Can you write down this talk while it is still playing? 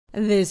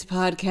This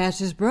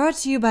podcast is brought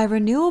to you by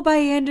Renewal by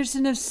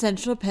Andersen of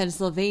Central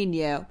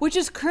Pennsylvania, which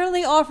is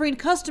currently offering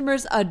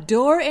customers a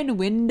door and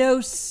window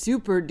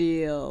super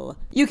deal.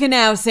 You can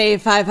now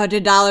save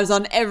 $500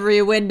 on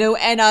every window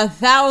and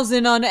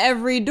 $1,000 on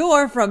every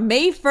door from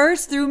May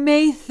 1st through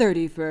May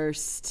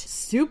 31st.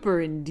 Super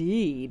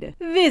indeed.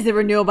 Visit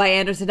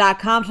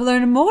renewalbyandersen.com to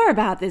learn more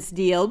about this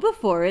deal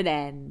before it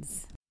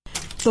ends.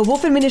 The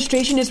Wolf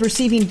administration is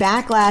receiving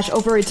backlash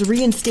over its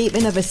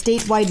reinstatement of a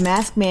statewide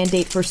mask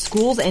mandate for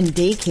schools and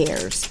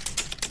daycares.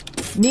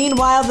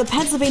 Meanwhile, the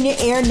Pennsylvania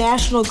Air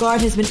National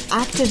Guard has been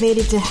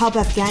activated to help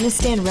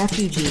Afghanistan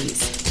refugees.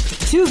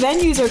 Two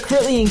venues are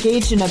currently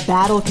engaged in a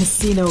battle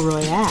casino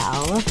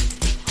royale.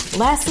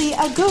 Lastly,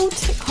 a goat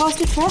caused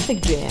a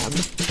traffic jam.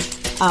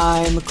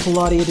 I'm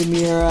Claudia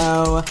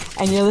DeMiro,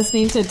 and you're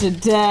listening to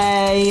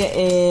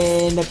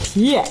Today in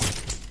PA.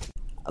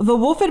 The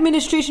Wolf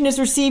administration is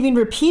receiving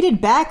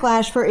repeated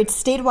backlash for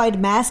its statewide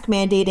mask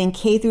mandate in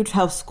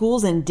K-12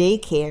 schools and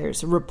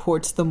daycares,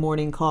 reports The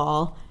Morning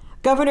Call.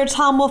 Governor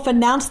Tom Wolf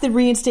announced the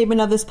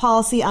reinstatement of this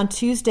policy on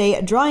Tuesday,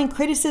 drawing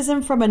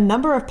criticism from a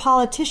number of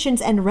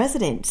politicians and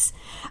residents.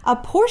 A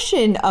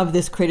portion of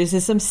this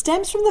criticism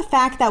stems from the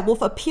fact that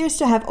Wolf appears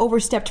to have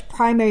overstepped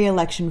primary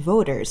election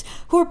voters,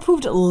 who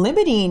approved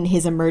limiting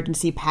his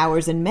emergency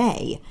powers in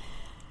May.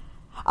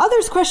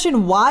 Others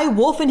question why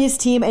Wolf and his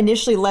team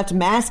initially left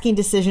masking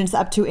decisions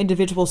up to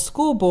individual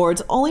school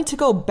boards, only to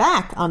go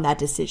back on that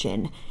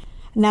decision.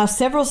 Now,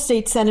 several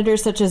state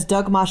senators, such as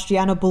Doug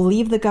Mastriano,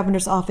 believe the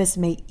governor's office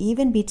may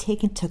even be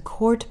taken to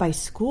court by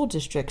school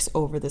districts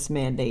over this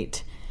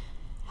mandate.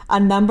 A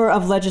number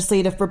of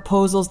legislative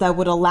proposals that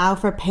would allow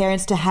for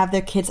parents to have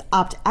their kids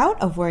opt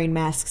out of wearing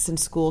masks in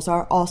schools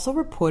are also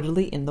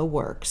reportedly in the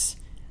works.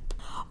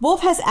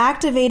 Wolf has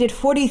activated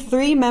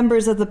 43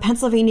 members of the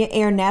Pennsylvania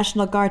Air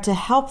National Guard to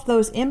help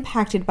those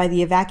impacted by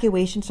the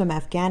evacuations from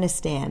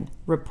Afghanistan,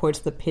 reports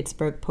the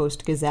Pittsburgh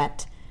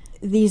Post-Gazette.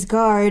 These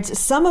guards,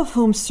 some of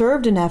whom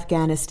served in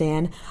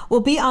Afghanistan, will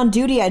be on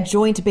duty at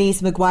Joint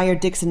Base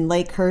McGuire-Dixon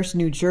Lakehurst,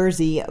 New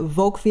Jersey,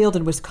 Volkfield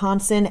in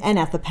Wisconsin, and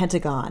at the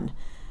Pentagon.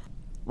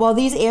 While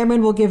these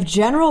airmen will give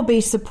general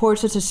base support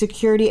such as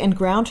security and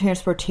ground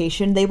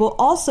transportation, they will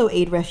also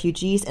aid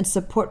refugees and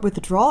support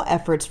withdrawal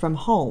efforts from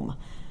home.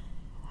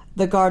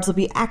 The guards will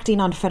be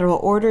acting on federal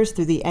orders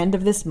through the end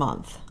of this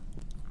month.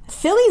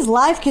 Philly's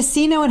Live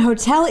Casino and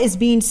Hotel is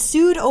being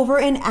sued over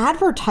an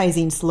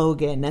advertising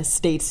slogan,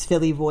 states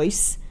Philly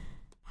Voice.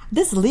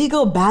 This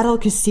legal battle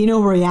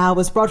casino royale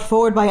was brought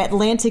forward by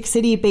Atlantic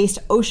City-based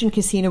Ocean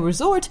Casino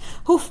Resort,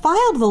 who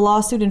filed the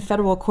lawsuit in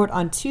federal court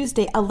on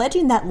Tuesday,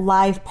 alleging that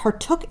Live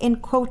partook in,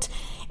 quote,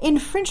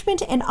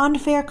 infringement and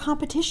unfair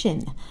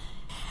competition.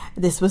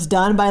 This was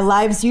done by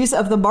Live's use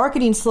of the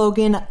marketing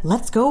slogan,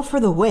 "Let's go for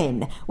the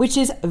win," which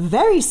is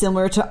very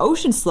similar to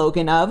Ocean's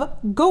slogan of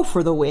 "Go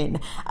for the win,"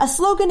 a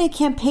slogan and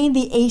campaign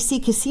the AC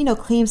Casino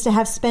claims to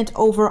have spent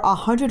over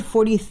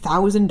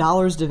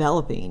 $140,000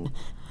 developing.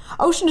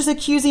 Ocean is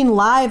accusing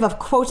Live of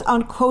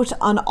quote-unquote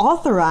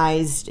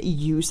unauthorized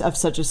use of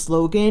such a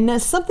slogan,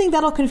 something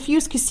that'll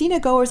confuse casino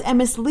goers and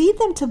mislead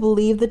them to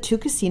believe the two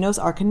casinos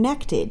are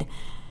connected.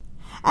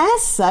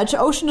 As such,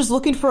 Ocean is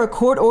looking for a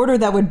court order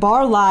that would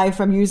bar Live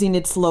from using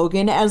its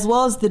slogan, as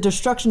well as the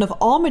destruction of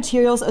all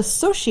materials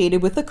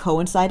associated with the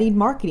coinciding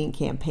marketing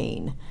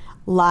campaign.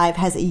 Live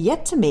has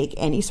yet to make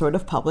any sort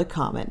of public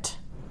comment.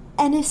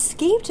 An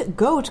escaped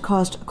goat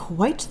caused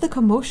quite the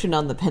commotion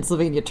on the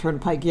Pennsylvania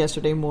Turnpike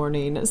yesterday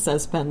morning,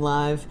 says Penn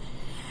Live.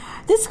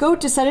 This goat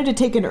decided to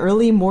take an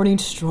early morning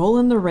stroll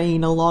in the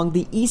rain along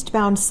the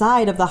eastbound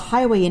side of the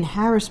highway in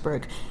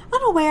Harrisburg,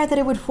 unaware that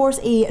it would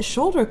force a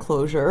shoulder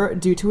closure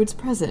due to its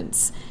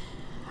presence.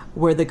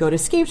 Where the goat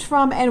escaped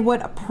from and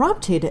what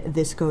prompted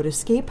this goat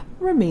escape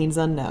remains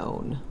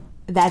unknown.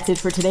 That's it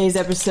for today's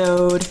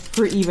episode.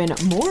 For even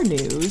more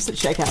news,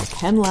 check out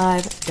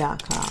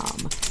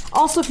PennLive.com.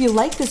 Also, if you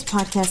like this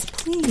podcast,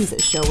 please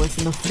show us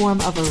in the form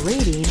of a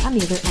rating on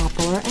either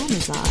Apple or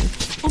Amazon.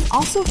 And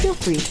also feel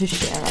free to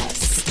share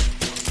us.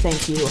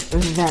 Thank you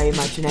very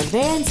much in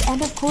advance,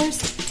 and of course,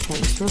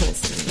 thanks for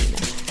listening.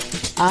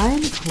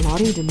 I'm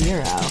Claudia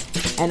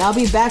DeMiro, and I'll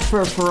be back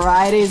for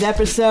Friday's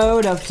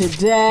episode of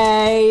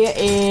Today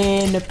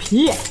in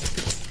PA.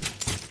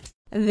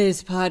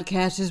 This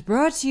podcast is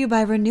brought to you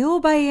by Renewal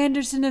by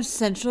Andersen of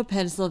Central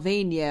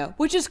Pennsylvania,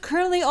 which is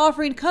currently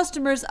offering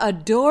customers a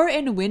door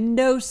and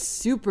window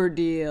super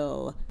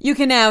deal. You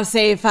can now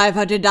save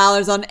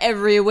 $500 on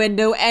every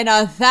window and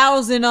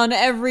 $1,000 on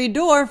every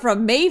door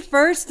from May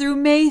 1st through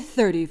May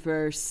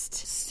 31st.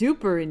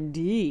 Super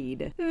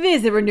indeed.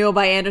 Visit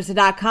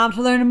renewalbyandersen.com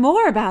to learn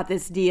more about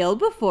this deal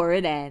before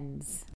it ends.